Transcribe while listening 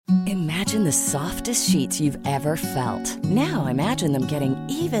Imagine the softest sheets you've ever felt. Now imagine them getting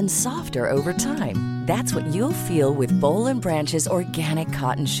even softer over time. That's what you'll feel with Boll and Branch's organic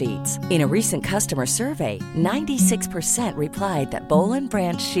cotton sheets. In a recent customer survey, 96% replied that Boll and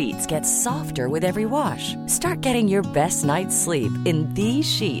Branch sheets get softer with every wash. Start getting your best night's sleep in these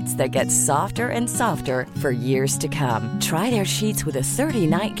sheets that get softer and softer for years to come. Try their sheets with a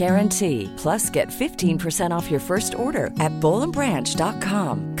 30-night guarantee. Plus, get 15% off your first order at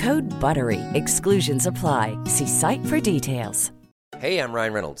bollandbranch.com. Code BUTTERY. Exclusions apply. See site for details. Hey, I'm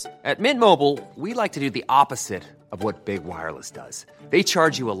Ryan Reynolds. At Mint Mobile, we like to do the opposite of what Big Wireless does. They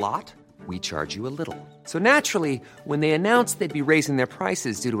charge you a lot, we charge you a little. So naturally, when they announced they'd be raising their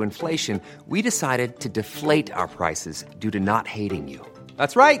prices due to inflation, we decided to deflate our prices due to not hating you.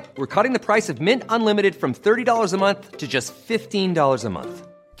 That's right. We're cutting the price of Mint Unlimited from $30 a month to just $15 a month.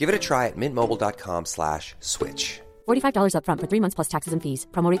 Give it a try at mintmobile.com/switch. $45 up front for 3 months plus taxes and fees.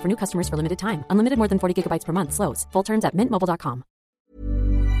 Promo rate for new customers for limited time. Unlimited more than 40 gigabytes per month. Slows full terms at mintmobile.com.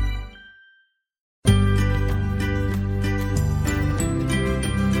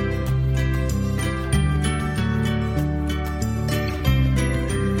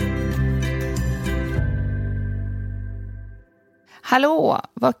 Hallå,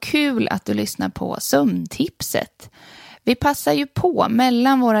 vad kul att du lyssnar på sömntipset. Vi passar ju på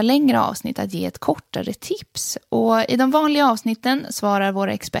mellan våra längre avsnitt att ge ett kortare tips. Och i de vanliga avsnitten svarar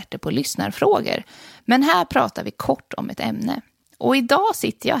våra experter på lyssnarfrågor. Men här pratar vi kort om ett ämne. Och idag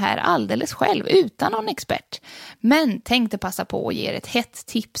sitter jag här alldeles själv utan någon expert. Men tänkte passa på att ge er ett hett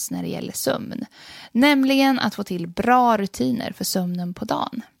tips när det gäller sömn. Nämligen att få till bra rutiner för sömnen på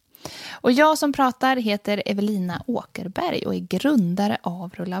dagen. Och jag som pratar heter Evelina Åkerberg och är grundare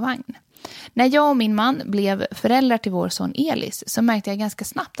av Rullavagn. När jag och min man blev föräldrar till vår son Elis så märkte jag ganska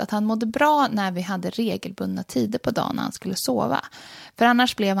snabbt att han mådde bra när vi hade regelbundna tider på dagen när han skulle sova. För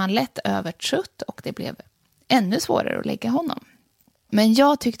annars blev han lätt övertrött och det blev ännu svårare att lägga honom. Men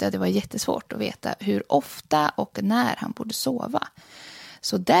jag tyckte att det var jättesvårt att veta hur ofta och när han borde sova.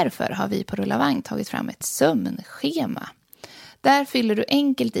 Så därför har vi på Rullavagn tagit fram ett sömnschema. Där fyller du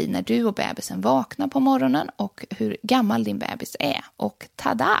enkelt i när du och bebisen vaknar på morgonen och hur gammal din bebis är. Och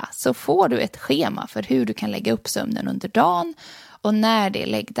tada, så får du ett schema för hur du kan lägga upp sömnen under dagen och när det är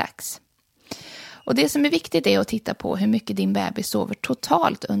läggdags. Och det som är viktigt är att titta på hur mycket din bebis sover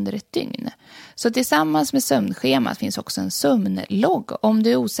totalt under ett dygn. Så tillsammans med sömnschemat finns också en sömnlogg om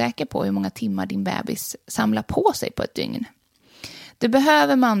du är osäker på hur många timmar din bebis samlar på sig på ett dygn. Du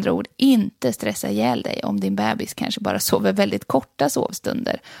behöver med andra ord inte stressa ihjäl dig om din bebis kanske bara sover väldigt korta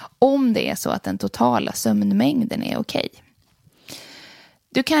sovstunder, om det är så att den totala sömnmängden är okej.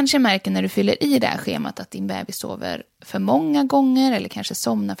 Du kanske märker när du fyller i det här schemat att din bebis sover för många gånger eller kanske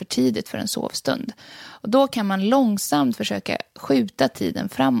somnar för tidigt för en sovstund. Och då kan man långsamt försöka skjuta tiden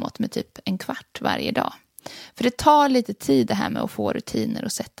framåt med typ en kvart varje dag. För det tar lite tid det här med att få rutiner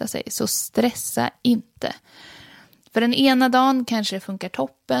och sätta sig, så stressa inte. För den ena dagen kanske det funkar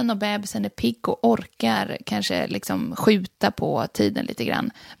toppen och bebisen är pigg och orkar kanske liksom skjuta på tiden lite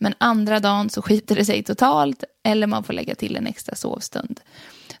grann. Men andra dagen så skiter det sig totalt eller man får lägga till en extra sovstund.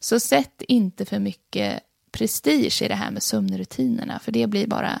 Så sätt inte för mycket prestige i det här med sömnrutinerna, för det blir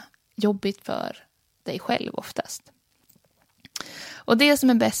bara jobbigt för dig själv oftast. Och det som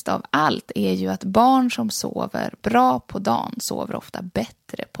är bäst av allt är ju att barn som sover bra på dagen sover ofta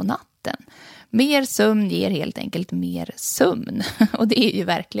bättre på natten. Mer sömn ger helt enkelt mer sömn. Och det är ju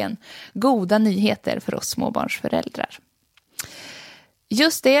verkligen goda nyheter för oss småbarnsföräldrar.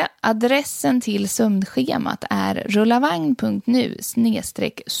 Just det, adressen till sömnschemat är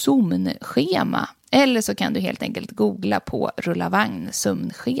rullavagn.nu/somnschema. Eller så kan du helt enkelt googla på Rullavagn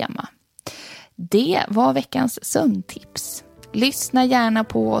sömnschema. Det var veckans sömntips. Lyssna gärna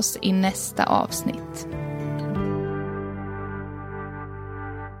på oss i nästa avsnitt.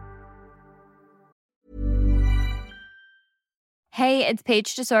 Hey, it's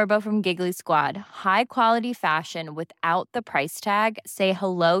Paige DeSorbo from Giggly Squad. High quality fashion without the price tag. Say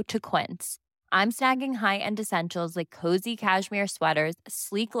hello to Quince. I'm snagging high-end essentials like cozy cashmere sweaters,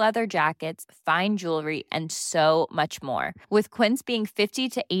 sleek leather jackets, fine jewelry, and so much more. With Quince being 50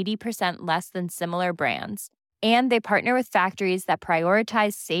 to 80% less than similar brands. And they partner with factories that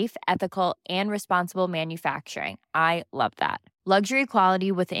prioritize safe, ethical, and responsible manufacturing. I love that. Luxury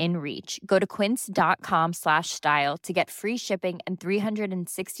quality within reach. Go to quince.com/style to get free shipping and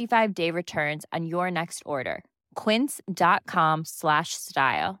 365-day returns on your next order.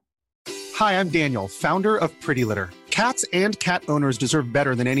 Quince.com/style. Hi, I'm Daniel, founder of Pretty Litter. Cats and cat owners deserve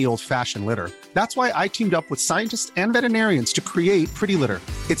better than any old-fashioned litter. That's why I teamed up with scientists and veterinarians to create Pretty Litter.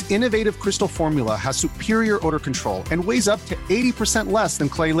 Its innovative crystal formula has superior odor control and weighs up to 80% less than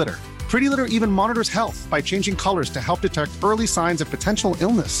clay litter. Pretty Litter even monitors health by changing colors to help detect early signs of potential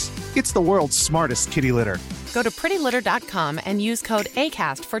illness. It's the world's smartest kitty litter. Go to prettylitter.com and use code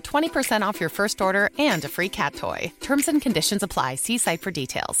ACAST for 20% off your first order and a free cat toy. Terms and conditions apply. See site for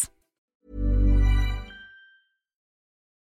details.